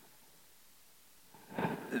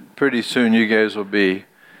pretty soon you guys will be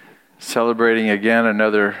celebrating again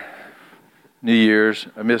another New Year's.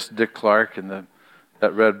 I miss Dick Clark and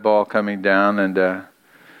that red ball coming down, and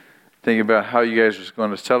thinking about how you guys are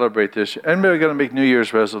going to celebrate this. Anybody going to make New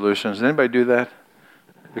Year's resolutions? Anybody do that?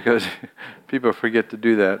 Because people forget to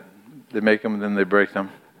do that. They make them and then they break them.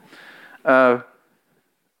 A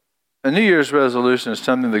New Year's resolution is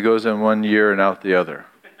something that goes in one year and out the other.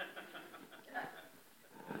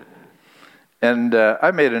 And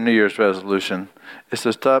I made a New Year's resolution. It's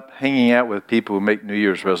to stop hanging out with people who make New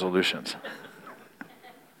Year's resolutions.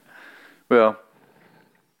 Well,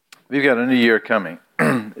 we've got a new year coming.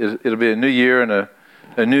 It'll be a new year and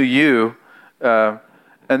a new you. And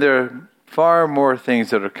there are far more things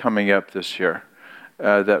that are coming up this year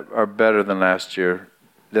that are better than last year,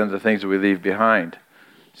 than the things that we leave behind.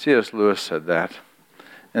 C.S. Lewis said that.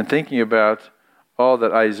 And thinking about all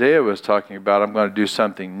that Isaiah was talking about, I'm going to do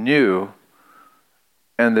something new.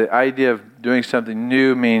 And the idea of doing something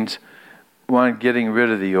new means, one, getting rid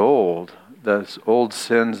of the old, those old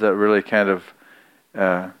sins that really kind of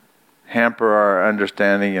hamper our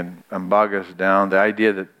understanding and bog us down. The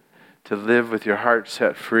idea that to live with your heart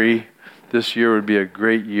set free, this year would be a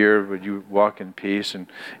great year. Would you walk in peace?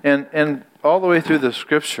 And all the way through the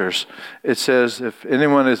scriptures, it says, if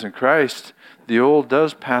anyone is in Christ, the old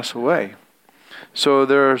does pass away. So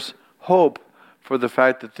there's hope for the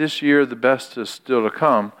fact that this year the best is still to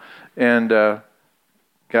come. And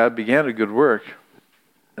God began a good work.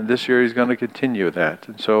 And this year he's going to continue that.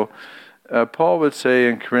 And so Paul would say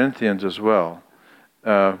in Corinthians as well,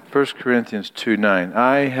 1 Corinthians 2:9,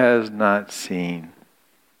 eye has not seen,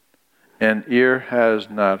 and ear has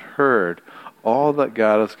not heard all that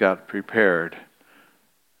God has got prepared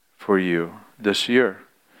for you this year.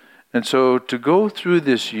 And so to go through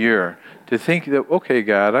this year, to think that, okay,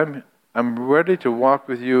 God, I'm ready to walk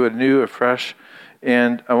with you anew, afresh,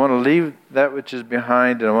 and I want to leave that which is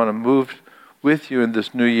behind, and I want to move with you in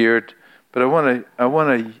this new year, but I want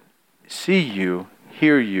to see you,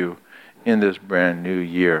 hear you in this brand new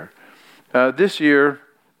year. This year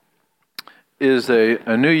is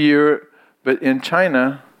a new year, but in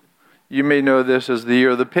China, you may know this as the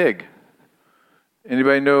year of the pig.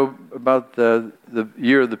 Anybody know about the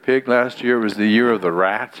year of the pig? Last year was the year of the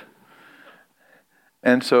rat.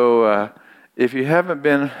 And so if you haven't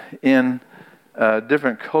been in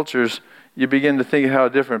different cultures, you begin to think of how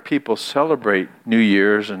different people celebrate New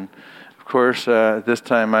Year's. And of course, this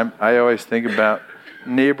time I always think about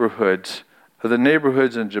neighborhoods. The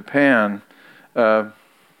neighborhoods in Japan,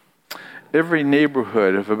 every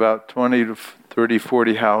neighborhood of about 20 to 30,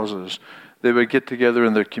 40 houses, they would get together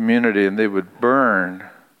in their community and they would burn.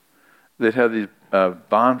 They'd have these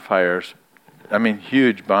bonfires,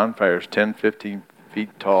 huge bonfires, 10, 15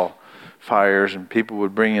 feet tall fires, and people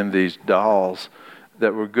would bring in these dolls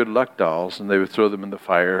that were good luck dolls, and they would throw them in the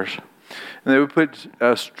fires. And they would put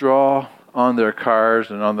straw on their cars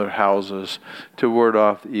and on their houses to ward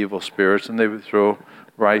off the evil spirits, and they would throw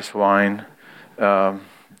rice wine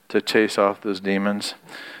to chase off those demons.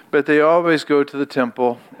 But they always go to the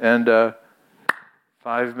temple, and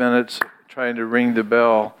 5 minutes trying to ring the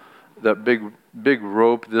bell, that big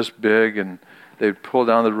rope this big, and they'd pull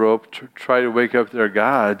down the rope to try to wake up their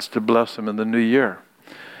gods to bless them in the new year.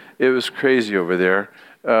 It was crazy over there.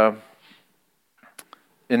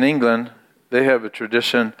 In England, they have a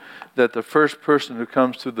tradition that the first person who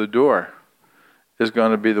comes through the door is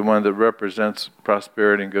going to be the one that represents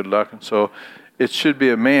prosperity and good luck. And so it should be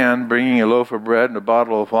a man bringing a loaf of bread and a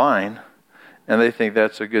bottle of wine, and they think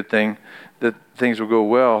that's a good thing, that things will go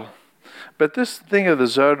well. But this thing of the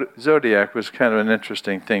zodiac was kind of an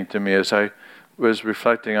interesting thing to me as I was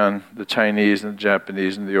reflecting on the Chinese and the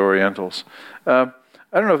Japanese and the Orientals. I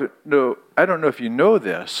don't know if you know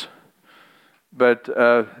this, but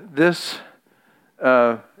this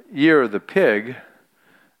year of the pig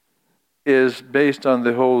is based on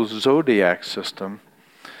the whole zodiac system.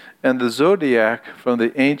 And the zodiac, from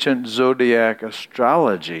the ancient zodiac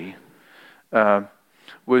astrology,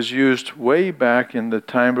 was used way back in the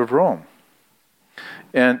time of Rome.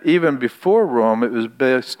 And even before Rome, it was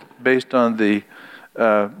based on the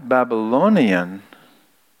Babylonian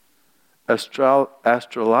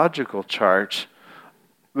astrological charts,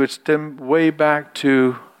 which stem way back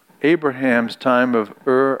to Abraham's time of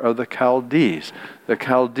Ur of the Chaldees. The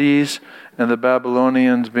Chaldees and the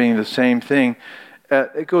Babylonians being the same thing.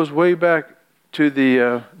 It goes way back to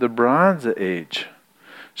the Bronze Age.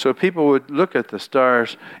 So people would look at the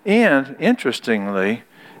stars, and interestingly,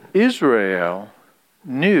 Israel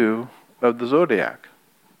knew of the zodiac.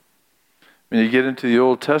 When you get into the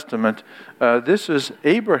Old Testament, this is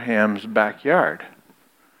Abraham's backyard.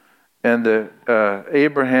 And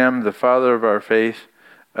Abraham, the father of our faith,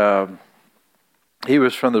 he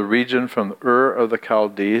was from the region, from Ur of the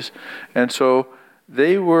Chaldees. And so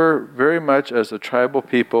they were very much, as a tribal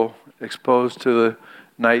people, exposed to the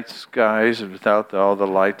night skies and without all the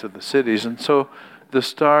lights of the cities. And so the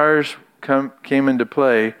stars came into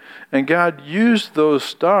play. And God used those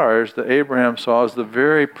stars that Abraham saw as the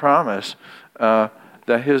very promise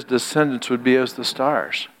that his descendants would be as the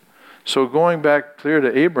stars. So going back clear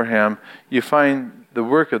to Abraham, you find the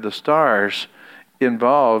work of the stars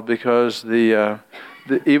involved, because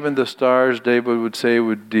even the stars, David would say,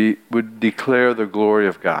 would declare the glory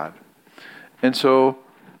of God. And so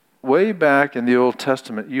way back in the Old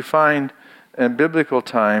Testament, you find in biblical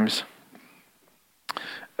times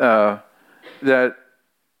that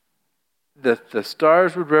the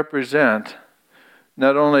stars would represent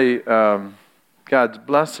not only God's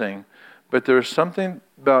blessing, but there was something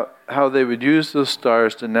about how they would use those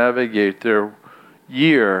stars to navigate their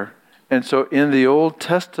year. And so in the Old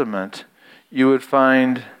Testament, you would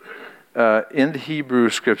find in the Hebrew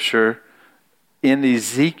Scripture, in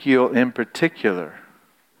Ezekiel in particular,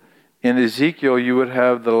 in Ezekiel you would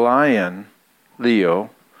have the lion, Leo,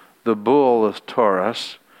 the bull is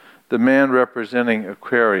Taurus, the man representing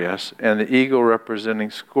Aquarius, and the eagle representing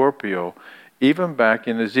Scorpio, even back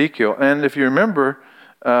in Ezekiel. And if you remember,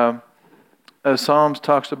 Psalms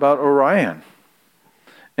talks about Orion,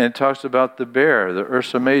 and it talks about the bear, the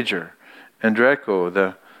Ursa Major, and Draco,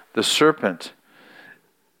 the serpent.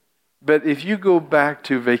 But if you go back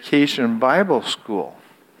to Vacation Bible School,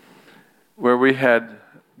 where we had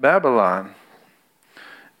Babylon,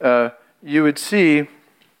 you would see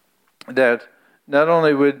that not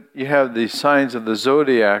only would you have the signs of the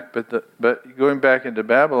zodiac, but going back into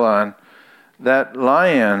Babylon, that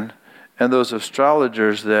lion and those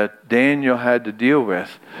astrologers that Daniel had to deal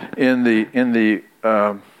with in the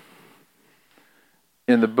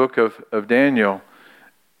book of Daniel,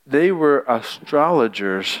 they were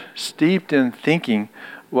astrologers steeped in thinking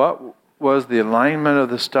what was the alignment of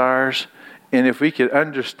the stars, and if we could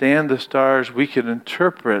understand the stars, we could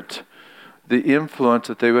interpret the influence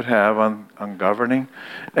that they would have on governing.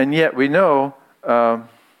 And yet we know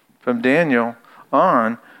from Daniel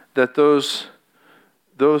on that those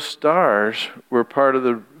stars were part of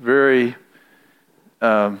the very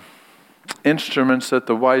instruments that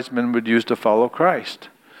the wise men would use to follow Christ.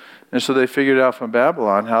 And so they figured out from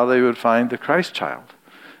Babylon how they would find the Christ child.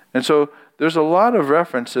 And so there's a lot of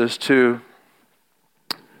references to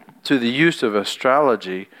the use of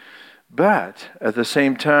astrology, but at the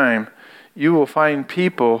same time, you will find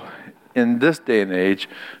people in this day and age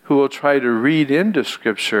who will try to read into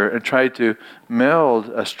Scripture and try to meld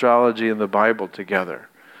astrology and the Bible together.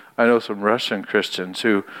 I know some Russian Christians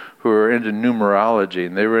who are into numerology,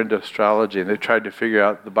 and they were into astrology, and they tried to figure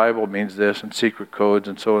out the Bible means this and secret codes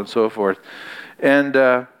and so on and so forth. And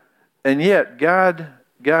yet God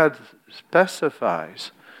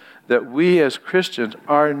specifies that we as Christians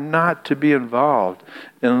are not to be involved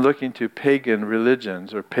in looking to pagan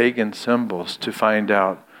religions or pagan symbols to find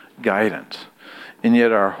out guidance. And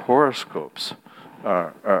yet our horoscopes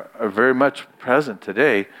are very much present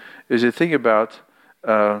today. As you think about,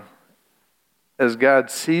 as God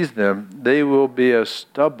sees them, they will be as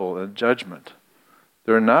stubble in judgment.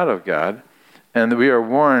 They're not of God, and we are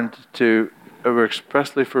warned we're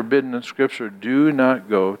expressly forbidden in Scripture, do not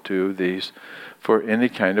go to these for any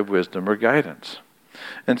kind of wisdom or guidance.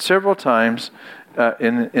 And several times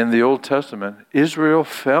in the Old Testament, Israel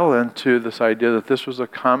fell into this idea that this was a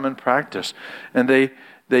common practice. And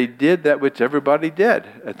they did that which everybody did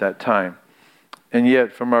at that time. And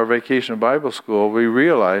yet, from our Vacation Bible School, we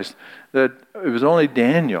realized that it was only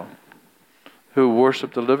Daniel who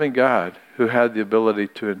worshiped the living God who had the ability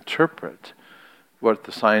to interpret what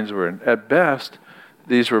the signs were. And at best,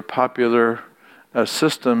 these were popular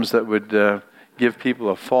systems that would give people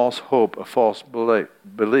a false hope, a false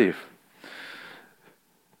belief.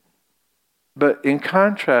 But in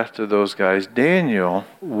contrast to those guys, Daniel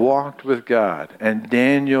walked with God, and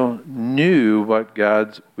Daniel knew what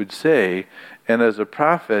God would say, and as a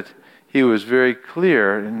prophet, he was very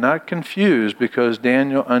clear and not confused because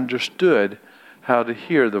Daniel understood how to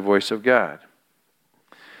hear the voice of God.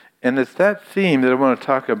 And it's that theme that I want to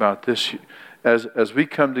talk about this as we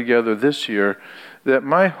come together this year, that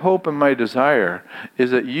my hope and my desire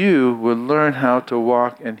is that you would learn how to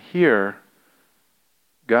walk and hear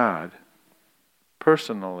God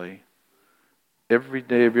personally every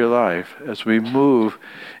day of your life as we move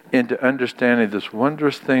into understanding this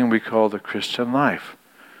wondrous thing we call the Christian life.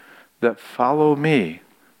 That follow me.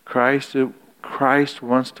 Christ Christ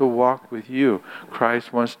wants to walk with you.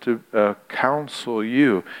 Christ wants to counsel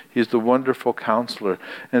you. He's the wonderful counselor.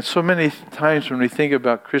 And so many times when we think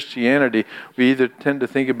about Christianity, we either tend to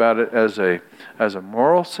think about it as a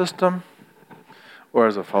moral system, or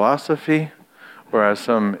as a philosophy, or as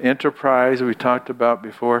some enterprise we talked about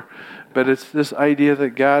before. But it's this idea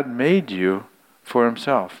that God made you for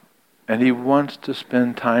himself. And he wants to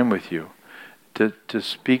spend time with you, to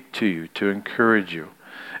speak to you, to encourage you.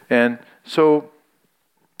 And so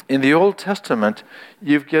in the Old Testament,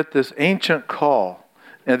 you get this ancient call.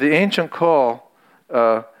 And the ancient call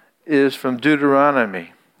is from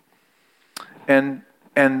Deuteronomy. And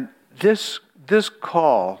this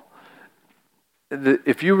call,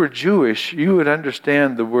 if you were Jewish, you would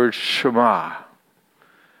understand the word Shema.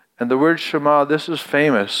 And the word Shema, this is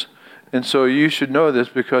famous. And so you should know this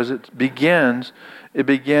because it begins,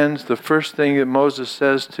 the first thing that Moses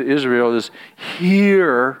says to Israel is,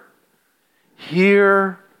 Hear,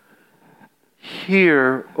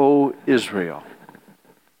 O Israel.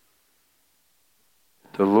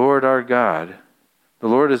 The Lord our God, the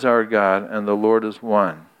Lord is our God, and the Lord is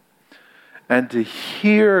one. And to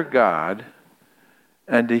hear God,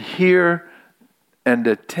 and to hear and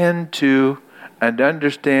attend to and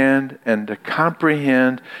understand and to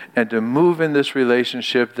comprehend and to move in this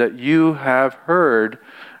relationship that you have heard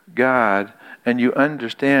God and you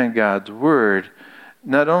understand God's word,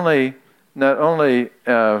 not only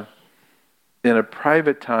in a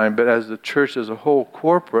private time, but as the church as a whole,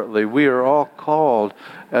 corporately, we are all called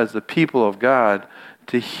as the people of God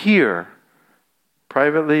to hear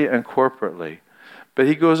privately and corporately. But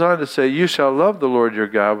he goes on to say, you shall love the Lord your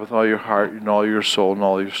God with all your heart and all your soul and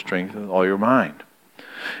all your strength and all your mind.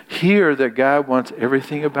 Hear that God wants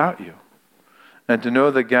everything about you. And to know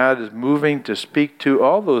that God is moving to speak to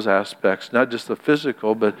all those aspects, not just the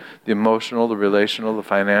physical, but the emotional, the relational, the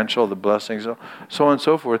financial, the blessings, so on and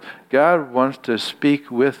so forth. God wants to speak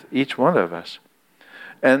with each one of us.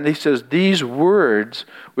 And he says, these words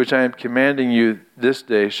which I am commanding you this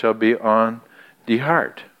day shall be on the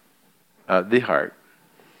heart.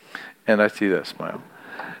 And I see that smile.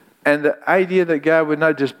 And the idea that God would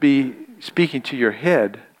not just be speaking to your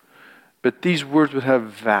head, but these words would have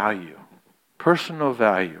value, personal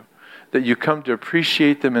value, that you come to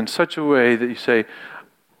appreciate them in such a way that you say,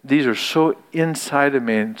 these are so inside of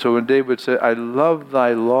me. And so when David said, I love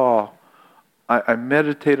thy law, I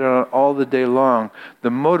meditate on it all the day long, the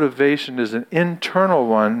motivation is an internal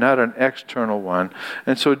one, not an external one.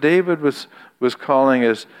 And so David was calling,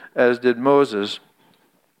 as did Moses,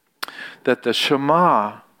 that the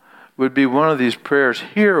Shema would be one of these prayers.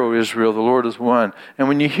 Hear, O Israel, the Lord is one. And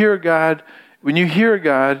when you hear God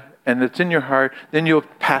and it's in your heart, then you'll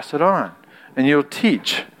pass it on and you'll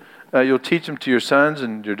teach. You'll teach them to your sons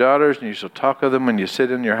and your daughters, and you shall talk of them when you sit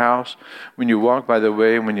in your house, when you walk by the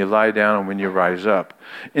way, when you lie down, and when you rise up.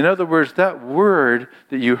 In other words, that word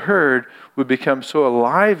that you heard would become so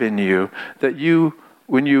alive in you that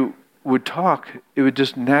when you would talk, it would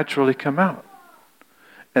just naturally come out.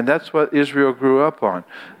 And that's what Israel grew up on.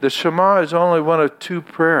 The Shema is only one of two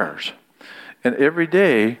prayers. And every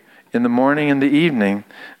day, in the morning and the evening,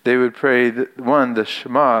 they would pray, the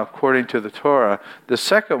Shema, according to the Torah. The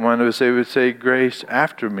second one was they would say grace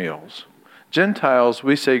after meals. Gentiles,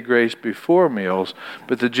 we say grace before meals,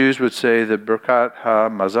 but the Jews would say the Birkat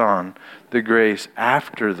HaMazon, the grace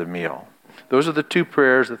after the meal. Those are the two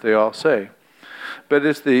prayers that they all say. But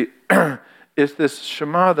it's this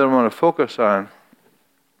Shema that I want to focus on,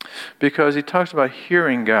 because he talks about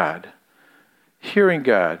hearing God. Hearing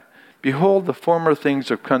God. Behold, the former things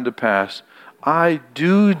have come to pass. I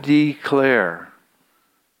do declare.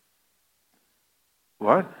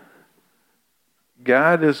 What?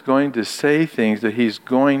 God is going to say things that he's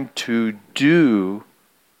going to do.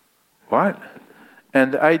 What?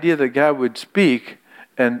 And the idea that God would speak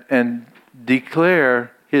and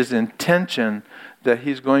declare his intention that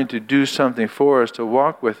he's going to do something for us, to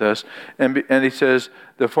walk with us. And he says,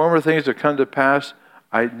 the former things that come to pass,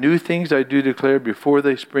 new things I do declare before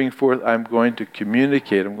they spring forth, I'm going to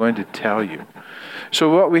communicate, I'm going to tell you.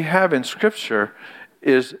 So what we have in Scripture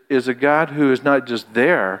is a God who is not just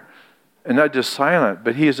there and not just silent,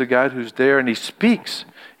 but he is a God who's there and he speaks.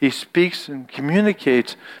 He speaks and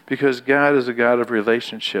communicates because God is a God of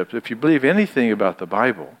relationships. If you believe anything about the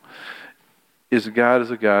Bible, God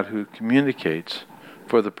is a God who communicates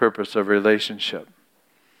for the purpose of relationship.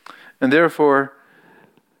 And therefore,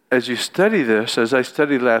 as you study this, as I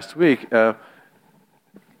studied last week,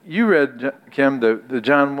 you read, Kim, the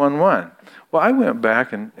John 1:1. Well, I went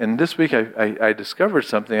back, and this week I discovered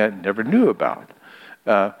something I never knew about.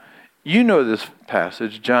 You know this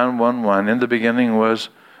passage, John 1:1. In the beginning was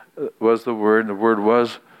was the Word, and the Word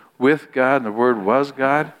was with God, and the Word was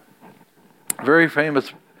God. Very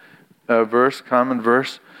famous verse, common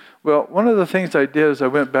verse. Well, one of the things I did is I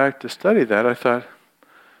went back to study that. I thought,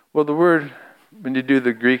 well, the word, when you do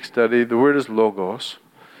the Greek study, the word is logos,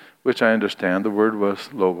 which I understand. The word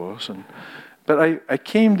was logos. But I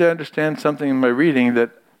came to understand something in my reading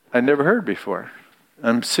that I never heard before.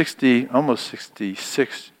 I'm 60, almost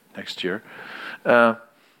 66 next year. I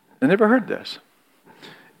never heard this.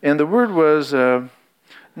 And the word was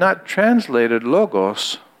not translated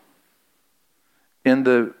logos in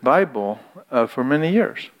the Bible for many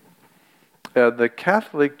years. The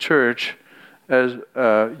Catholic Church has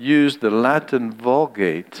used the Latin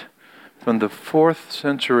Vulgate from the 4th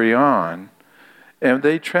century on, and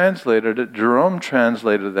they translated it. Jerome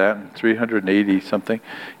translated that in 380 something.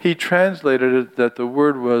 He translated it that the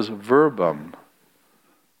word was verbum,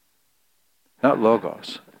 not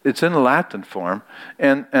logos. It's in Latin form,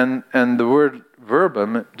 and the word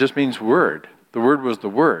verbum just means word. The word was the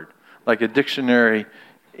word. Like a dictionary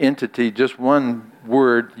entity, just one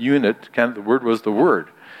word unit, the word was the word.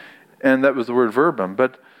 And that was the word verbum.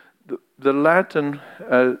 But the Latin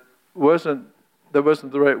wasn't the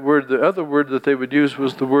right word. The other word that they would use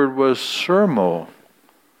was sermo.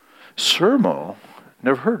 Sermo?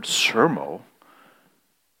 Never heard sermo.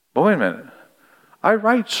 But wait a minute. I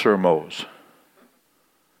write sermos.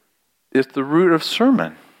 It's the root of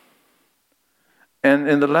sermon. And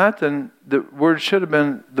in the Latin, the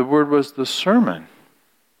word was the sermon.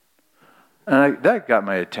 And that got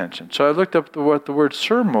my attention. So I looked up what the word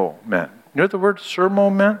sermo meant. You know what the word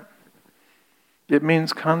sermo meant? It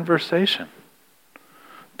means conversation.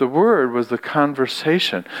 The word was the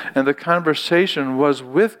conversation. And the conversation was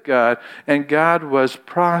with God, and God was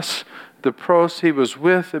the pros he was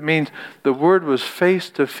with. It means the Word was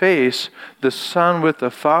face to face, the Son with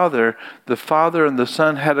the Father and the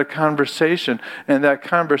Son had a conversation, and that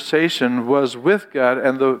conversation was with God,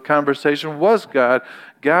 and the conversation was God.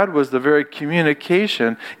 God was the very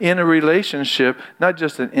communication in a relationship, not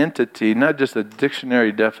just an entity, not just a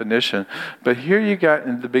dictionary definition, but here you got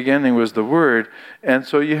in the beginning was the Word, and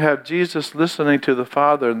so you have Jesus listening to the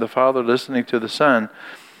Father and the Father listening to the Son.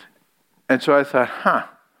 And so I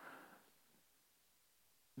thought,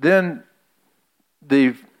 Then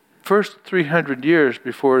the first 300 years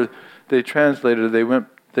before they translated,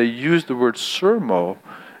 they used the word sermo,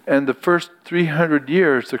 and the first 300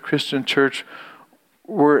 years the Christian church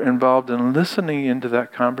were involved in listening into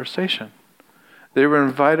that conversation. They were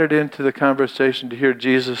invited into the conversation to hear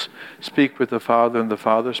Jesus speak with the Father and the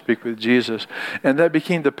Father speak with Jesus. And that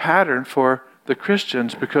became the pattern for the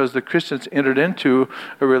Christians, because the Christians entered into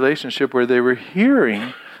a relationship where they were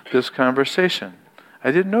hearing this conversation.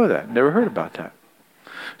 I didn't know that. Never heard about that.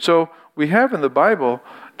 So we have in the Bible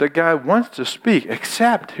that God wants to speak,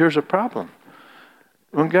 except here's a problem.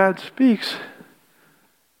 When God speaks,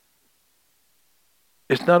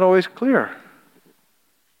 it's not always clear.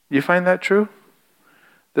 You find that true?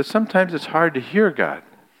 That sometimes it's hard to hear God.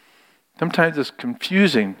 Sometimes it's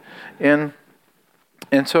confusing. And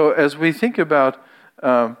so as we think about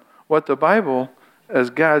what the Bible, as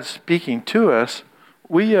God speaking to us,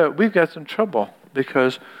 we've got some trouble,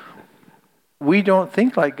 because we don't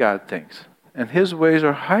think like God thinks. And His ways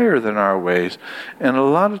are higher than our ways. And a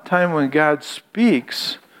lot of time when God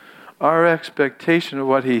speaks, our expectation of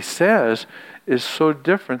what He says is so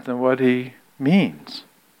different than what He means.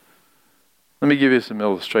 Let me give you some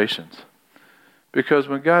illustrations. Because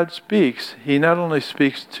when God speaks, He not only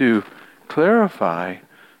speaks to clarify,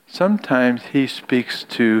 sometimes He speaks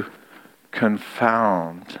to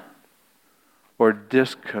confound or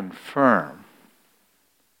disconfirm.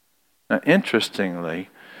 Now, interestingly,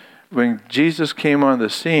 when Jesus came on the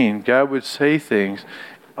scene, God would say things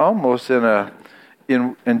almost and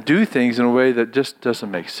do things in a way that just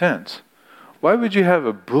doesn't make sense. Why would you have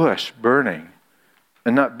a bush burning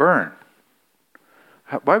and not burn?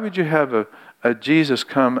 Why would you have a Jesus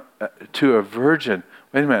come to a virgin?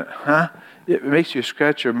 Wait a minute, It makes you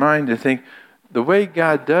scratch your mind and think, the way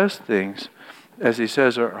God does things, as He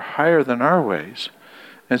says, are higher than our ways.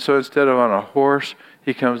 And so instead of on a horse,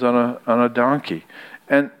 He comes on a donkey.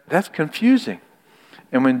 And that's confusing.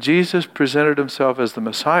 And when Jesus presented Himself as the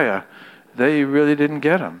Messiah, they really didn't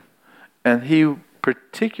get Him. And He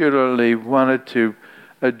particularly wanted to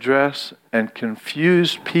address and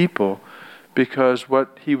confuse people, because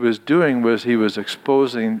what He was doing was He was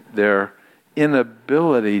exposing their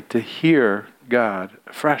inability to hear God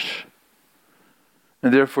afresh.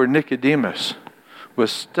 And therefore Nicodemus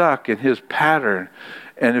was stuck in his pattern.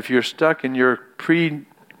 And if you're stuck in your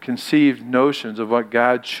conceived notions of what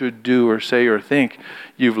God should do or say or think,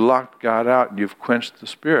 you've locked God out and you've quenched the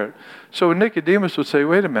Spirit. So Nicodemus would say,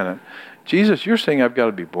 wait a minute, Jesus, you're saying I've got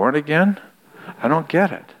to be born again? I don't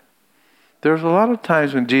get it. There's a lot of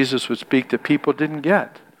times when Jesus would speak that people didn't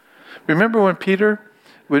get. Remember when Peter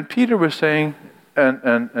was saying,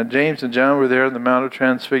 and James and John were there on the Mount of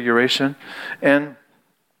Transfiguration, and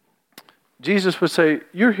Jesus would say,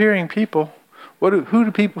 you're hearing people. Who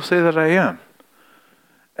do people say that I am?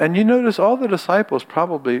 And you notice all the disciples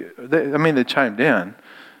probably, they chimed in,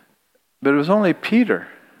 but it was only Peter.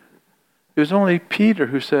 It was only Peter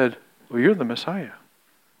who said, well, you're the Messiah.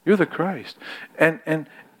 You're the Christ. And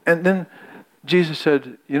then Jesus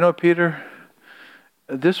said, Peter,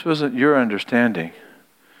 this wasn't your understanding.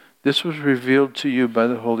 This was revealed to you by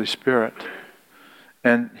the Holy Spirit.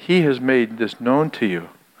 And He has made this known to you.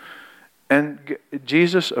 And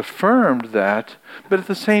Jesus affirmed that, but at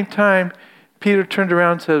the same time, Peter turned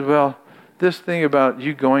around and said, well, this thing about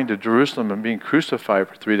you going to Jerusalem and being crucified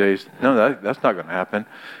for 3 days, no, that's not going to happen.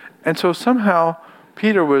 And so somehow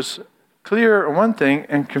Peter was clear on one thing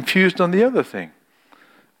and confused on the other thing.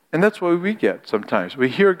 And that's what we get sometimes. We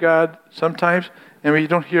hear God sometimes, and we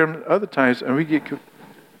don't hear Him other times, and we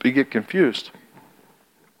get confused.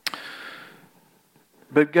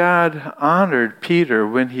 But God honored Peter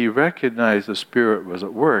when he recognized the Spirit was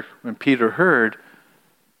at work. When Peter heard,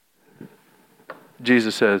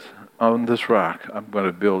 Jesus says, on this rock, I'm going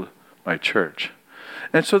to build my church.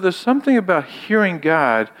 And so there's something about hearing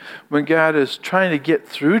God when God is trying to get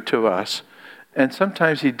through to us, and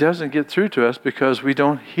sometimes He doesn't get through to us because we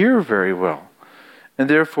don't hear very well. And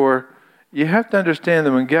therefore, you have to understand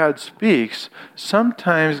that when God speaks,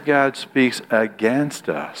 sometimes God speaks against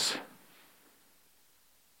us.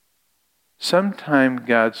 Sometimes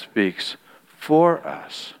God speaks for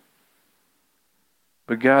us.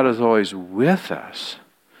 But God is always with us,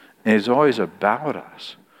 and He's always about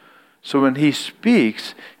us. So when He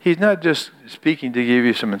speaks, He's not just speaking to give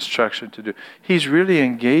you some instruction to do. He's really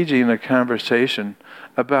engaging in a conversation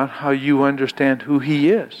about how you understand who He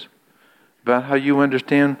is, about how you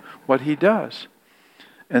understand what He does.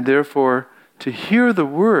 And therefore, to hear the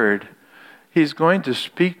Word, He's going to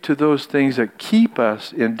speak to those things that keep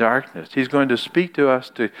us in darkness. He's going to speak to us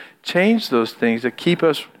to change those things that keep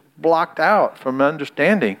us blocked out from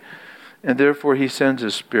understanding. And therefore, He sends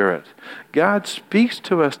His Spirit. God speaks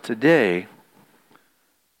to us today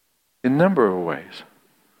in a number of ways.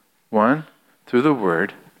 One, through the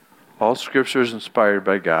Word. All Scripture is inspired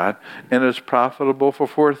by God, and is profitable for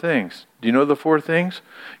 4 things. Do you know the 4 things?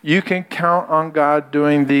 You can count on God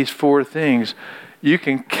doing these 4 things. You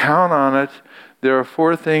can count on it. There are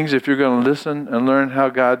 4 things if you're going to listen and learn how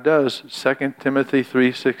God does. 2 Timothy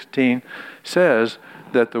 3:16 says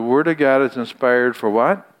that the Word of God is inspired for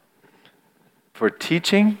what? For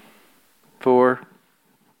teaching, for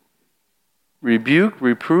rebuke,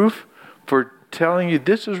 reproof, for telling you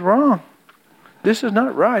this is wrong. This is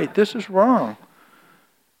not right. This is wrong.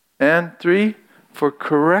 And 3, for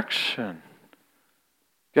correction.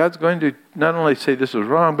 God's going to not only say this is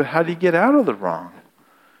wrong, but how do you get out of the wrong?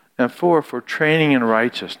 And 4, for training in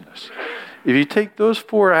righteousness. If you take those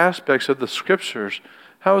 4 aspects of the Scriptures,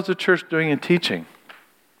 how is the church doing in teaching?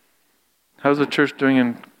 How is the church doing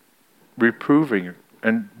in reproving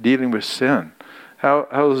and dealing with sin?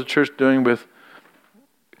 How is the church doing with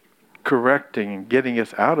correcting and getting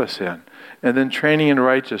us out of sin? And then training in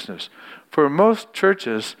righteousness. For most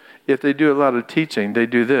churches, if they do a lot of teaching, they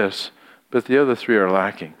do this, but the other 3 are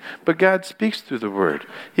lacking. But God speaks through the Word.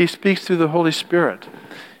 He speaks through the Holy Spirit.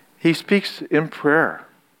 He speaks in prayer,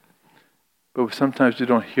 but sometimes we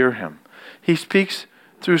don't hear Him. He speaks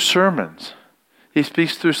through sermons. He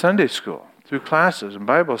speaks through Sunday school, through classes and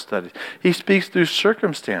Bible studies. He speaks through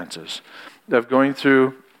circumstances of going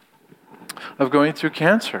through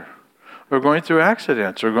cancer, or going through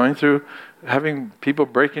accidents, or going through having people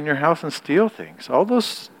break in your house and steal things. All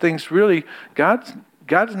those things really, God's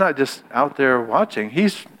not just out there watching.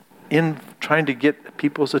 He's in trying to get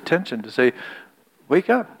people's attention to say, wake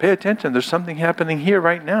up, pay attention. There's something happening here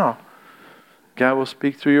right now. God will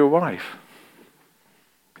speak through your wife.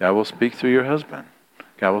 God will speak through your husband.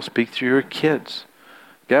 God will speak through your kids.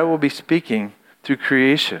 God will be speaking through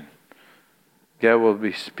creation. God will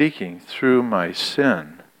be speaking through my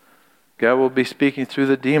sin. God will be speaking through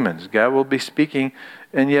the demons. God will be speaking,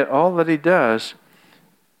 and yet all that He does,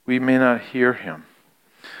 we may not hear Him.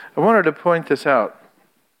 I wanted to point this out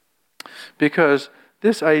because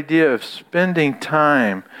this idea of spending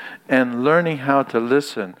time and learning how to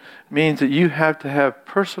listen means that you have to have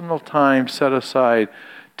personal time set aside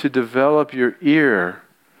to develop your ear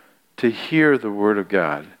to hear the Word of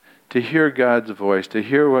God, to hear God's voice, to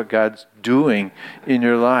hear what God's doing in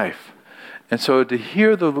your life. And so to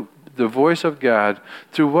hear the voice of God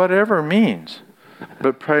through whatever means,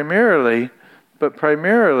 but primarily,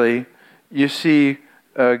 you see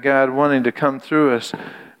God wanting to come through us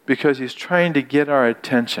because He's trying to get our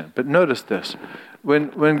attention. But notice this.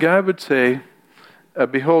 When God would say,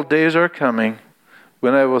 behold, days are coming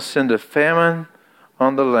when I will send a famine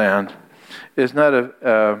on the land, it's not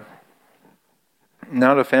a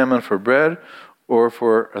famine for bread or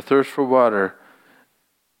for a thirst for water,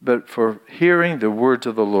 but for hearing the words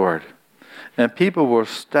of the Lord. And people will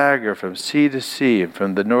stagger from sea to sea, and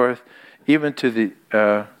from the north even to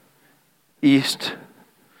the east.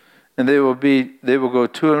 And they will go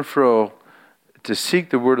to and fro to seek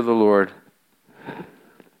the word of the Lord,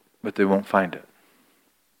 but they won't find it.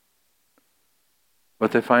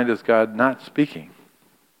 What they find is God not speaking,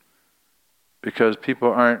 because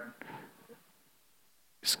people aren't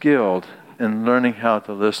skilled in learning how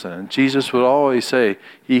to listen. And Jesus would always say,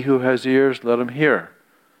 he who has ears, let him hear.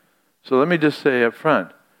 So let me just say up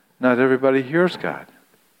front, not everybody hears God.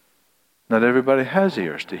 Not everybody has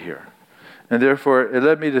ears to hear. And therefore, it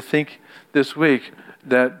led me to think this week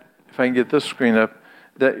that, if I can get this screen up,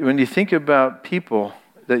 that when you think about people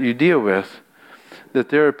that you deal with, that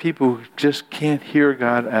there are people who just can't hear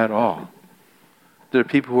God at all. There are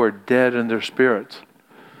people who are dead in their spirits.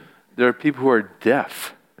 There are people who are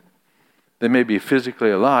deaf. They may be physically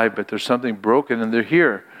alive, but there's something broken in their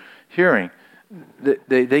hearing.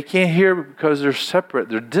 They can't hear because they're separate.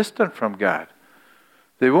 They're distant from God.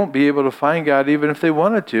 They won't be able to find God even if they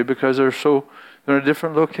wanted to, because they're in a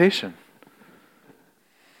different location.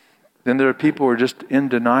 Then there are people who are just in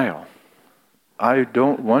denial. I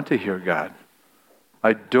don't want to hear God.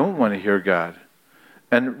 I don't want to hear God.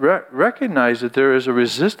 And recognize that there is a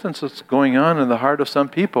resistance that's going on in the heart of some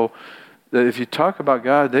people, that if you talk about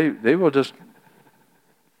God, they will just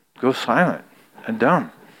go silent and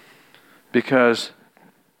dumb, because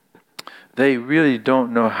they really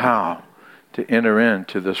don't know how to enter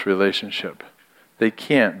into this relationship. They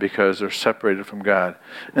can't, because they're separated from God.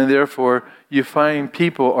 And therefore, you find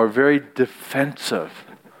people are very defensive.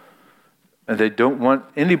 And they don't want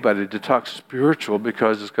anybody to talk spiritual,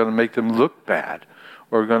 because it's going to make them look bad,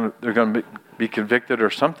 or they're going to be convicted or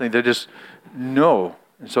something. They just, no.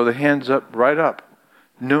 And so the hands up, right up.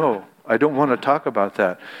 No, I don't want to talk about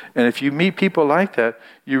that. And if you meet people like that,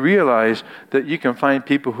 you realize that you can find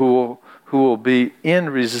people who will be in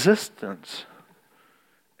resistance.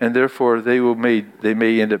 And therefore, they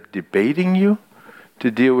may end up debating you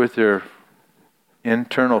to deal with their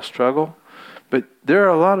internal struggle. But there are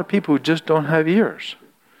a lot of people who just don't have ears.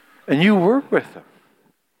 And you work with them.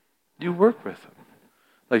 You work with them.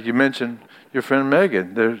 Like you mentioned your friend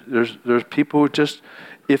Megan. There's people who just,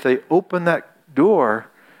 if they open that door,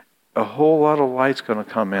 a whole lot of light's going to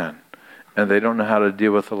come in. And they don't know how to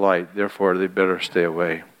deal with the light. Therefore, they better stay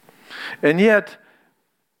away. And yet,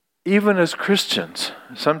 even as Christians,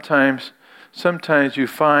 sometimes you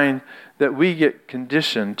find that we get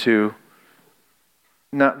conditioned to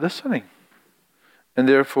not listening. And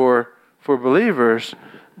therefore, for believers,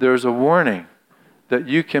 there's a warning that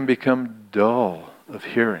you can become dull of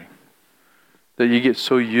hearing. That you get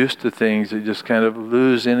so used to things that you just kind of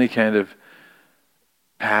lose any kind of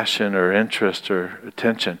passion or interest or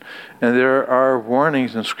attention. And there are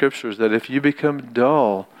warnings in scriptures that if you become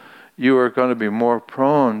dull, you are going to be more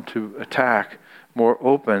prone to attack, more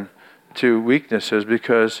open to weaknesses,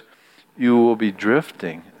 because you will be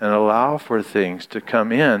drifting and allow for things to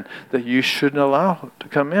come in that you shouldn't allow to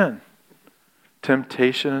come in.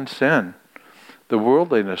 Temptation and sin. The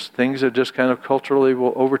worldliness, things that just kind of culturally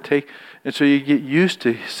will overtake. And so you get used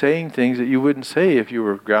to saying things that you wouldn't say if you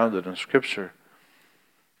were grounded in Scripture.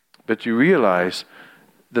 But you realize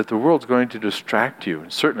that the world's going to distract you.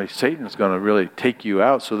 And certainly Satan's going to really take you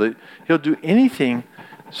out, so that he'll do anything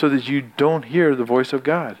so that you don't hear the voice of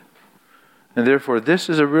God. And therefore, this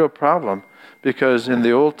is a real problem, because in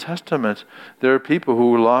the Old Testament, there are people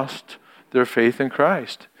who lost their faith in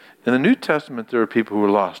Christ. In the New Testament, there are people who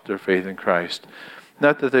lost their faith in Christ.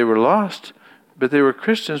 Not that they were lost, but they were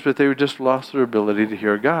Christians, but they just lost their ability to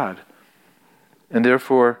hear God. And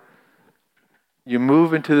therefore, you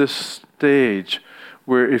move into this stage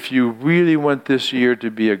where if you really want this year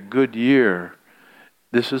to be a good year,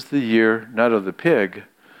 this is the year, not of the pig,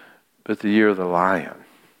 but the year of the lion.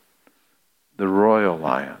 The royal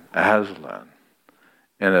lion, Aslan.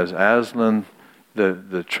 And as Aslan,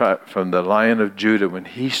 the tribe from the Lion of Judah, when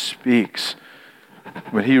he speaks,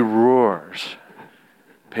 when he roars,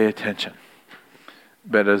 pay attention.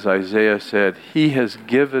 But as Isaiah said, he has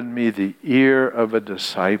given me the ear of a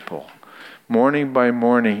disciple. Morning by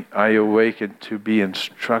morning I awaken to be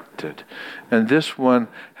instructed. And this one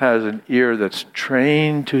has an ear that's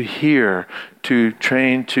trained to hear,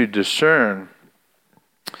 trained to discern.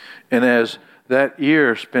 And as that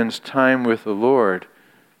ear spends time with the Lord,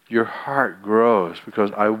 your heart grows,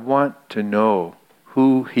 because I want to know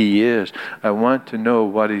who He is. I want to know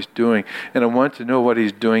what He's doing. And I want to know what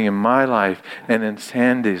He's doing in my life and in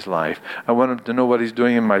Sandy's life. I want Him to know what He's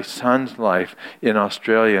doing in my son's life in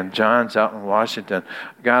Australia, and John's out in Washington.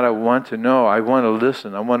 God, I want to know. I want to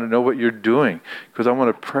listen. I want to know what you're doing, because I want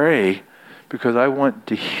to pray, because I want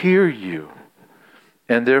to hear you.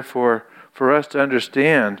 And therefore, for us to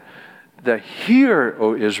understand that hear,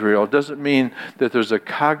 O Israel, doesn't mean that there's a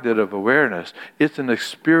cognitive awareness. It's an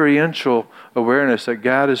experiential awareness that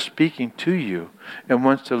God is speaking to you and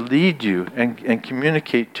wants to lead you and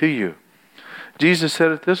communicate to you. Jesus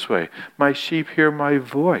said it this way, my sheep hear my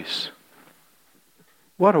voice.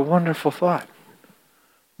 What a wonderful thought.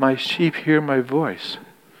 My sheep hear my voice,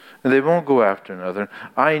 and they won't go after another.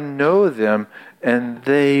 I know them, and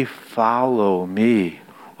they follow me.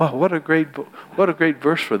 Wow, what a great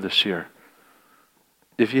verse for this year.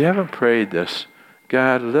 If you haven't prayed this,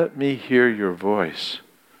 God, let me hear your voice.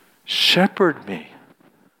 Shepherd me.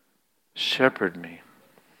 Shepherd me.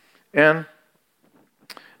 And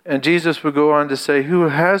Jesus would go on to say, who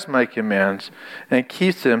has my commands and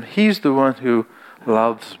keeps them, he's the one who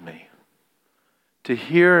loves me. To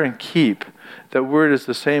hear and keep, that word is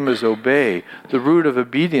the same as obey. The root of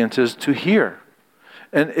obedience is to hear.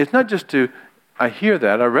 And it's not just I hear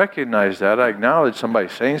that, I recognize that, I acknowledge somebody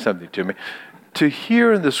saying something to me. To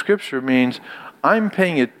hear in the Scripture means I'm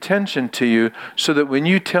paying attention to you so that when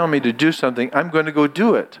you tell me to do something, I'm going to go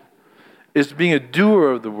do it. It's being a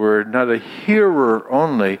doer of the word, not a hearer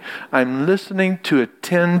only. I'm listening to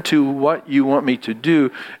attend to what you want me to do,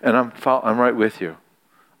 and I'm right with you.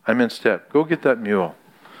 I'm in step. Go get that mule.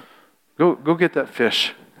 Go get that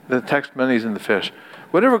fish. The tax money's in the fish.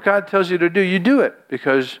 Whatever God tells you to do, you do it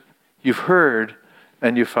because you've heard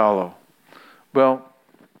and you follow. Well,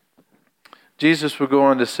 Jesus will go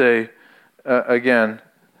on to say,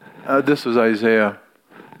 this was Isaiah,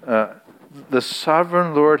 the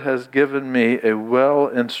sovereign Lord has given me a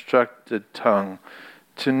well-instructed tongue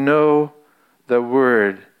to know the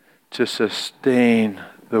word, to sustain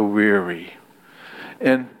the weary.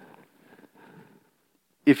 And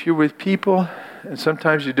if you're with people and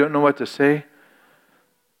sometimes you don't know what to say,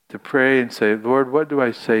 to pray and say, Lord, what do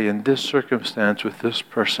I say in this circumstance with this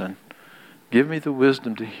person? Give me the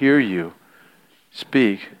wisdom to hear you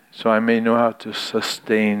speak, so I may know how to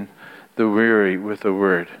sustain the weary with the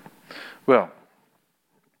word. Well,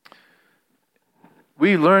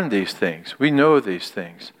 we learn these things. We know these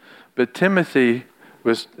things. But Timothy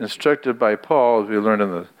was instructed by Paul, as we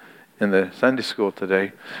learned in the Sunday school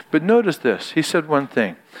today. But notice this. He said one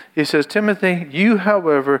thing. He says, Timothy, you,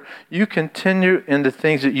 however, you continue in the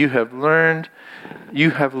things that you have learned, you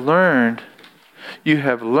have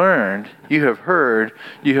heard,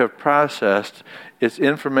 you have processed. It's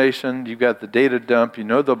information. You've got the data dump. You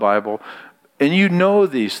know the Bible. And you know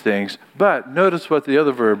these things. But notice what the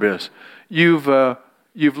other verb is. You've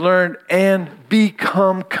learned and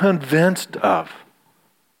become convinced of.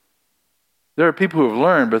 There are people who have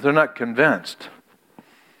learned, but they're not convinced.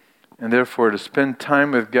 And therefore, to spend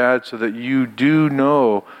time with God so that you do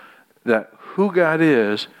know that who God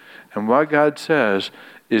is and what God says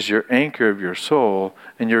is your anchor of your soul,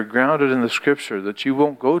 and you're grounded in the Scripture, that you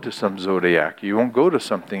won't go to some zodiac, you won't go to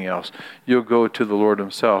something else, you'll go to the Lord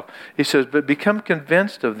Himself. He says, but become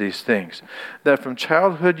convinced of these things, that from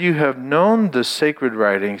childhood you have known the sacred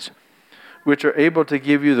writings, which are able to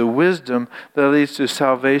give you the wisdom that leads to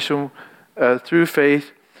salvation through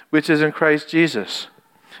faith, which is in Christ Jesus.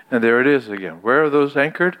 And there it is again. Where are those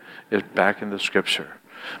anchored? It's back in the Scripture.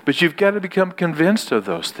 But you've got to become convinced of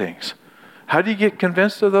those things. How do you get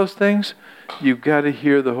convinced of those things? You've got to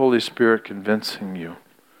hear the Holy Spirit convincing you,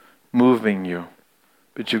 moving you.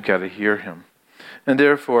 But you've got to hear Him. And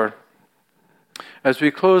therefore, as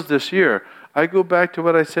we close this year, I go back to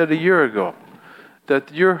what I said a year ago,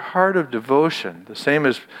 that your heart of devotion, the same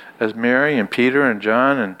as Mary and Peter and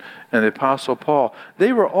John and the Apostle Paul,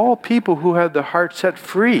 they were all people who had the heart set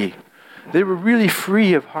free. They were really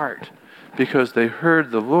free of heart because they heard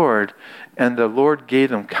the Lord, and the Lord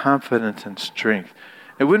gave them confidence and strength.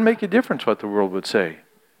 It wouldn't make a difference what the world would say.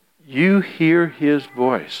 You hear His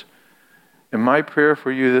voice. And my prayer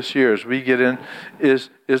for you this year as we get in is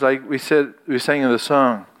like we sang in the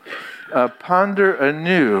song, ponder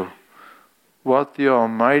anew what the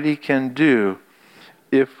Almighty can do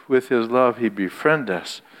if with His love He befriend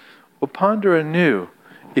us. Well, ponder anew.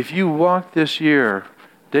 If you walk this year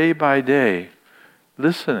day by day,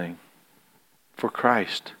 listening for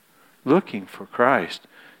Christ, looking for Christ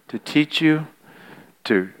to teach you,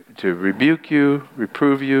 to rebuke you,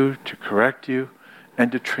 reprove you, to correct you,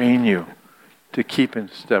 and to train you to keep in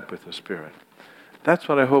step with the Spirit. That's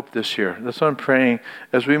what I hope this year. That's what I'm praying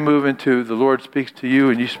as we move into the Lord speaks to you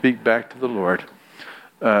and you speak back to the Lord.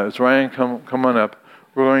 As Ryan come on up,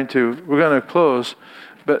 we're going to close,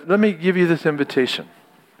 but let me give you this invitation.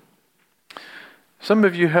 Some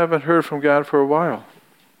of you haven't heard from God for a while.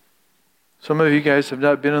 Some of you guys have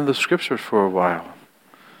not been in the Scriptures for a while.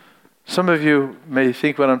 Some of you may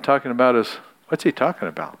think what I'm talking about is, what's he talking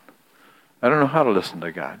about? I don't know how to listen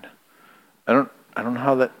to God. I don't know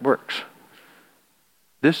how that works.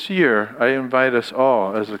 This year, I invite us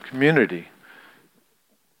all as a community.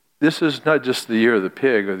 This is not just the year of the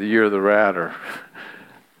pig or the year of the rat,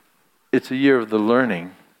 it's a year of the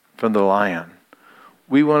learning from the lion.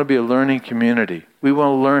 We want to be a learning community. We want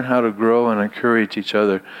to learn how to grow and encourage each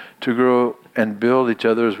other, to grow and build each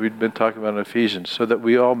other, as we've been talking about in Ephesians, so that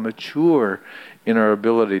we all mature in our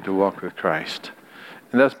ability to walk with Christ.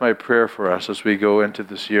 And that's my prayer for us as we go into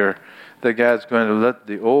this year, that God's going to let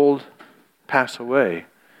the old pass away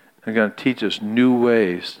and going to teach us new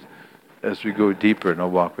ways as we go deeper in our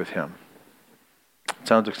walk with Him. It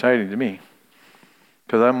sounds exciting to me,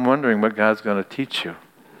 because I'm wondering what God's going to teach you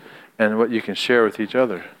and what you can share with each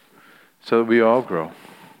other so that we all grow.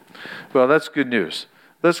 Well, that's good news.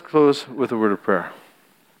 Let's close with a word of prayer.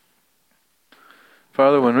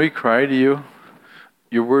 Father, when we cry to you,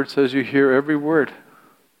 your word says you hear every word.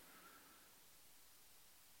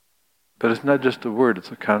 But it's not just a word,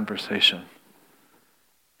 it's a conversation.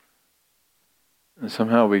 And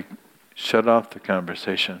somehow we shut off the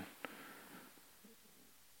conversation.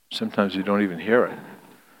 Sometimes you don't even hear it.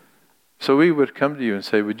 So we would come to you and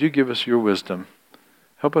say, would you give us your wisdom?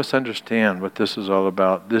 Help us understand what this is all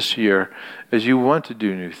about this year. As you want to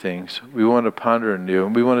do new things, we want to ponder anew,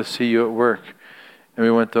 and we want to see you at work. And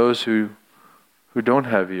we want those who don't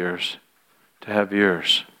have ears to have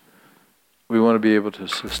ears. We want to be able to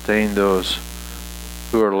sustain those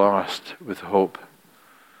who are lost with hope.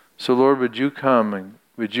 So Lord, would you come and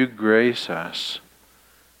would you grace us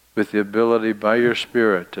with the ability by your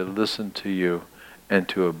Spirit to listen to you and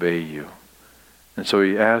to obey you. And so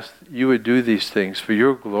we ask you would do these things for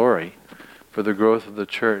your glory, for the growth of the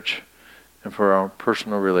church, and for our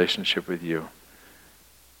personal relationship with you.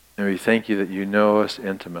 And we thank you that you know us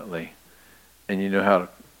intimately, and you know how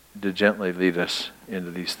to gently lead us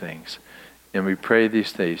into these things. And we pray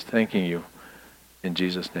these things, thanking you in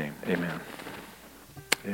Jesus' name. Amen.